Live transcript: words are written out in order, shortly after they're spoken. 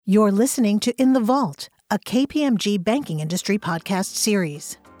You're listening to In the Vault, a KPMG banking industry podcast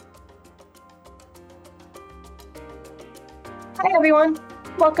series. Hi, everyone.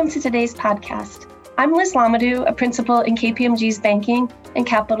 Welcome to today's podcast. I'm Liz Lamadou, a principal in KPMG's banking and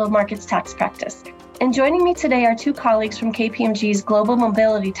capital markets tax practice. And joining me today are two colleagues from KPMG's global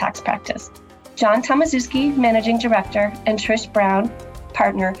mobility tax practice, John Tomaszewski, managing director, and Trish Brown,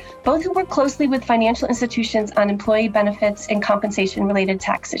 partner, both who work closely with financial institutions on employee benefits and compensation-related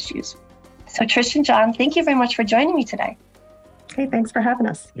tax issues. So Trish and John, thank you very much for joining me today. Hey, thanks for having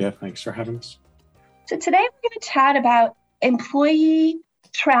us. Yeah, thanks for having us. So today we're going to chat about employee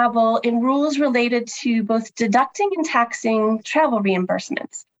travel and rules related to both deducting and taxing travel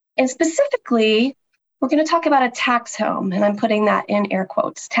reimbursements. And specifically, we're going to talk about a tax home, and I'm putting that in air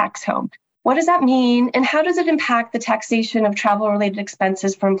quotes, tax home. What does that mean, and how does it impact the taxation of travel-related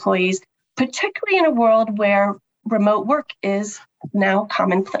expenses for employees, particularly in a world where remote work is now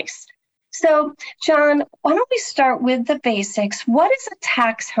commonplace? So, John, why don't we start with the basics? What is a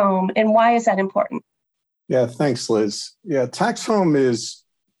tax home, and why is that important? Yeah, thanks, Liz. Yeah, tax home is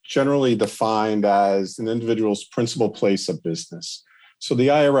generally defined as an individual's principal place of business. So the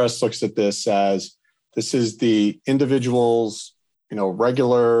IRS looks at this as this is the individual's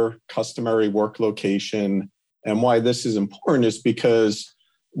regular, customary work location. And why this is important is because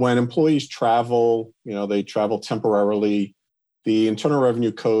when employees travel, they travel temporarily, the Internal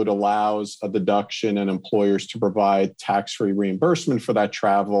Revenue Code allows a deduction and employers to provide tax-free reimbursement for that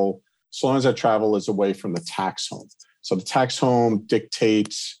travel, so long as that travel is away from the tax home. So the tax home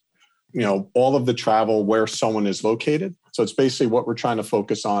dictates, all of the travel where someone is located. So it's basically what we're trying to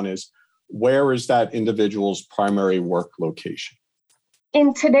focus on is where is that individual's primary work location?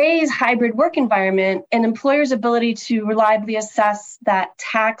 In today's hybrid work environment, an employer's ability to reliably assess that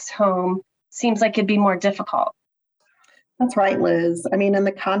tax home seems like it'd be more difficult. That's right, Liz. In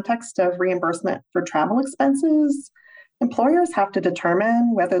the context of reimbursement for travel expenses, employers have to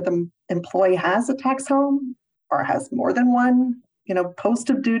determine whether the employee has a tax home or has more than one, post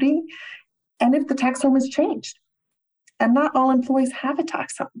of duty, and if the tax home has changed. And not all employees have a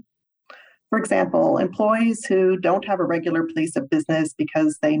tax home. For example, employees who don't have a regular place of business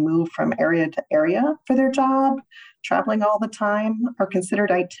because they move from area to area for their job, traveling all the time, are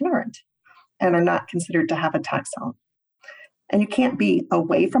considered itinerant and are not considered to have a tax home. And you can't be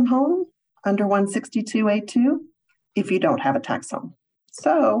away from home under 162A2 if you don't have a tax home.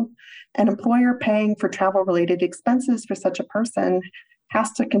 So an employer paying for travel-related expenses for such a person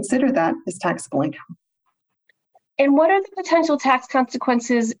has to consider that as taxable income. And what are the potential tax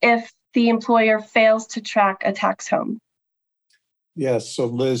consequences if the employer fails to track a tax home? Yes. So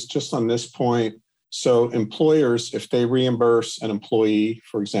Liz, just on this point, so employers, if they reimburse an employee,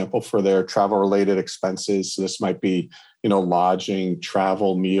 for example, for their travel-related expenses, so this might be, lodging,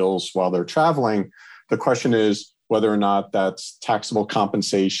 travel, meals while they're traveling, the question is whether or not that's taxable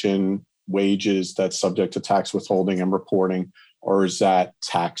compensation, wages that's subject to tax withholding and reporting, or is that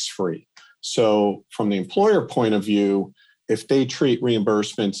tax-free? So from the employer point of view, if they treat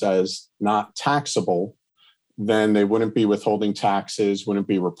reimbursements as not taxable, then they wouldn't be withholding taxes, wouldn't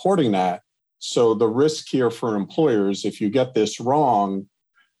be reporting that. So the risk here for employers, if you get this wrong,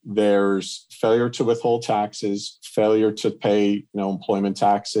 there's failure to withhold taxes, failure to pay, employment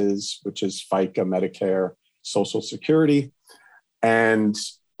taxes, which is FICA, Medicare, Social Security. And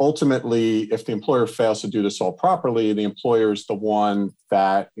ultimately, if the employer fails to do this all properly, the employer is the one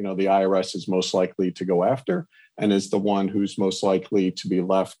that, the IRS is most likely to go after and is the one who's most likely to be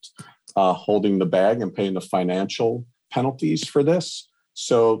left holding the bag and paying the financial penalties for this.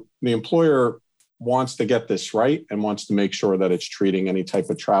 So the employer wants to get this right and wants to make sure that it's treating any type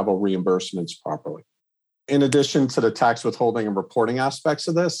of travel reimbursements properly. In addition to the tax withholding and reporting aspects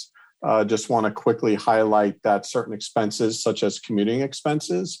of this, just want to quickly highlight that certain expenses, such as commuting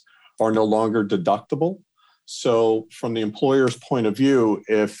expenses, are no longer deductible. So from the employer's point of view,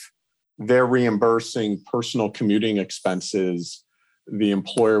 if they're reimbursing personal commuting expenses, the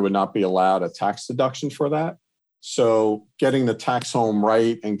employer would not be allowed a tax deduction for that. So getting the tax home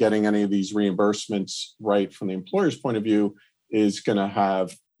right and getting any of these reimbursements right from the employer's point of view is going to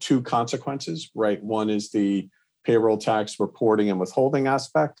have two consequences, right? One is the payroll tax reporting and withholding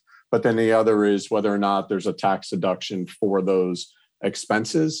aspect, but then the other is whether or not there's a tax deduction for those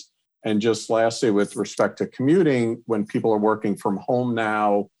expenses. And just lastly, with respect to commuting, when people are working from home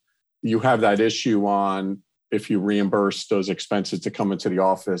now, you have that issue on if you reimburse those expenses to come into the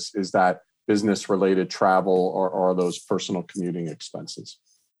office, is that business-related travel or are those personal commuting expenses?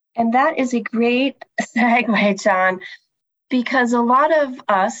 And that is a great segue, John. because a lot of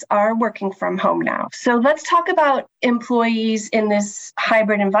us are working from home now. So let's talk about employees in this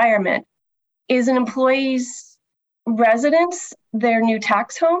hybrid environment. Is an employee's residence their new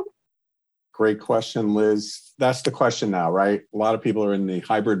tax home? Great question, Liz. That's the question now, right? A lot of people are in the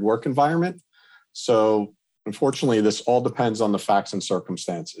hybrid work environment. So unfortunately, this all depends on the facts and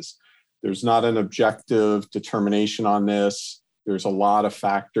circumstances. There's not an objective determination on this. There's a lot of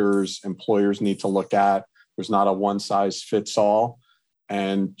factors employers need to look at. There's not a one size fits all.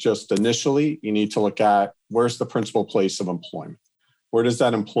 And just initially, you need to look at where's the principal place of employment? Where does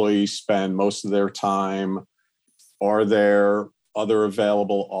that employee spend most of their time? Are there other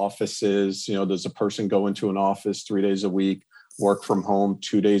available offices? Does a person go into an office 3 days a week, work from home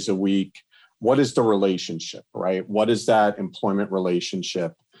 2 days a week? What is the relationship, right? What is that employment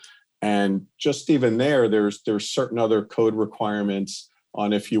relationship? And just even there's certain other code requirements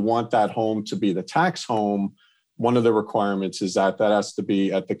on if you want that home to be the tax home. One of the requirements is that has to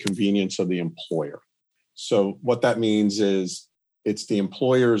be at the convenience of the employer. So what that means is it's the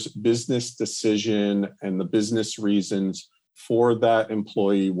employer's business decision and the business reasons for that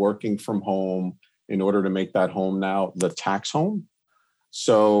employee working from home in order to make that home now the tax home.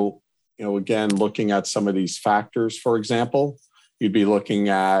 So, again, looking at some of these factors, for example, you'd be looking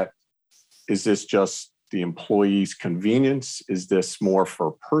at, is this just the employee's convenience? Is this more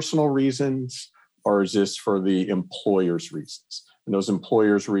for personal reasons? Or is this for the employer's reasons? And those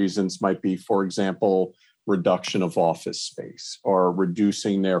employer's reasons might be, for example, reduction of office space or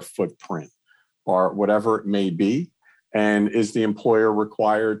reducing their footprint or whatever it may be. And is the employer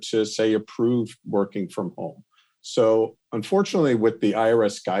required to, say, approve working from home? So unfortunately, with the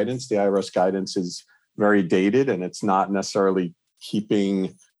IRS guidance is very dated and it's not necessarily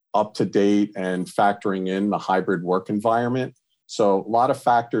keeping up to date and factoring in the hybrid work environment. So a lot of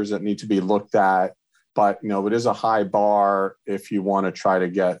factors that need to be looked at, but it is a high bar if you want to try to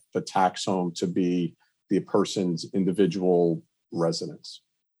get the tax home to be the person's individual residence.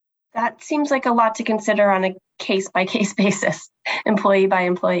 That seems like a lot to consider on a case-by-case basis, employee by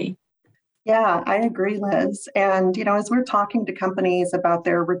employee. Yeah, I agree, Liz. And, as we're talking to companies about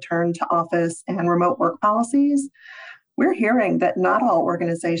their return to office and remote work policies, we're hearing that not all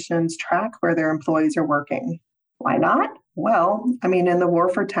organizations track where their employees are working. Why not? Well, in the war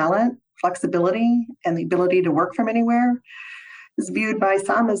for talent, flexibility and the ability to work from anywhere is viewed by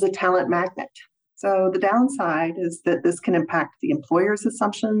some as a talent magnet. So the downside is that this can impact the employer's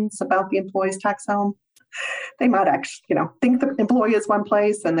assumptions about the employee's tax home. They might actually, think the employee is one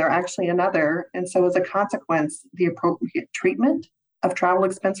place and they're actually another. And so as a consequence, the appropriate treatment of travel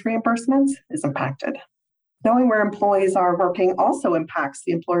expense reimbursements is impacted. Knowing where employees are working also impacts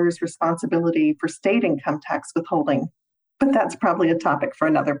the employer's responsibility for state income tax withholding. But that's probably a topic for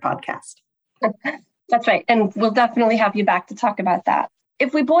another podcast. That's right. And we'll definitely have you back to talk about that.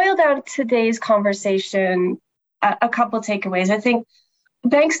 If we boil down today's conversation, a couple of takeaways. I think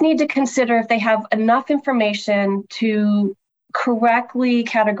banks need to consider if they have enough information to correctly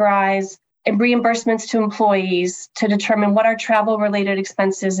categorize and reimbursements to employees to determine what are travel-related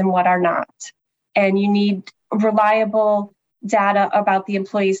expenses and what are not. And you need reliable data about the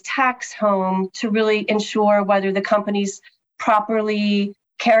employee's tax home to really ensure whether the company's properly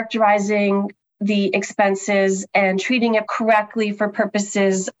characterizing the expenses and treating it correctly for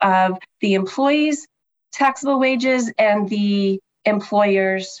purposes of the employee's taxable wages and the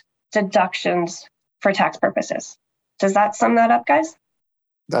employer's deductions for tax purposes. Does that sum that up, guys?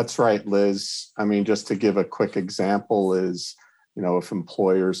 That's right, Liz. Just to give a quick example is, if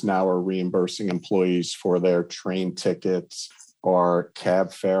employers now are reimbursing employees for their train tickets or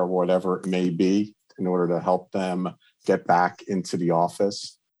cab fare, whatever it may be, in order to help them get back into the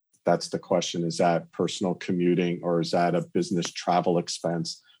office, that's the question. Is that personal commuting or is that a business travel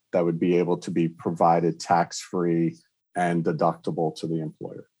expense that would be able to be provided tax-free and deductible to the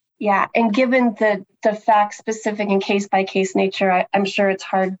employer? Yeah, and given the fact-specific and case-by-case nature, I'm sure it's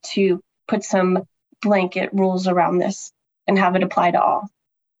hard to put some blanket rules around this and have it apply to all.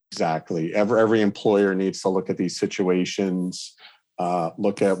 Exactly. Every employer needs to look at these situations,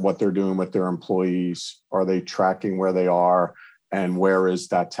 look at what they're doing with their employees. Are they tracking where they are? And where is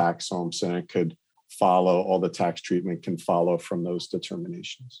that tax home? So it could follow, all the tax treatment can follow from those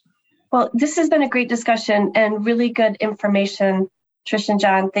determinations. Well, this has been a great discussion and really good information. Trish and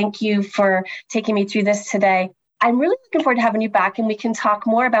John, thank you for taking me through this today. I'm really looking forward to having you back and we can talk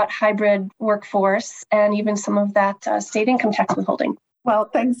more about hybrid workforce and even some of that state income tax withholding. Well,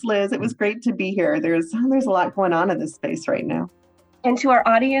 thanks, Liz. It was great to be here. There's a lot going on in this space right now. And to our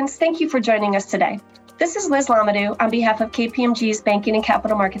audience, thank you for joining us today. This is Liz Lamadou on behalf of KPMG's Banking and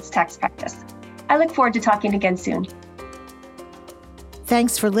Capital Markets Tax Practice. I look forward to talking again soon.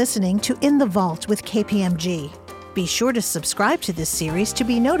 Thanks for listening to In the Vault with KPMG. Be sure to subscribe to this series to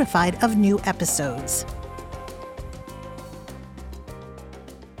be notified of new episodes.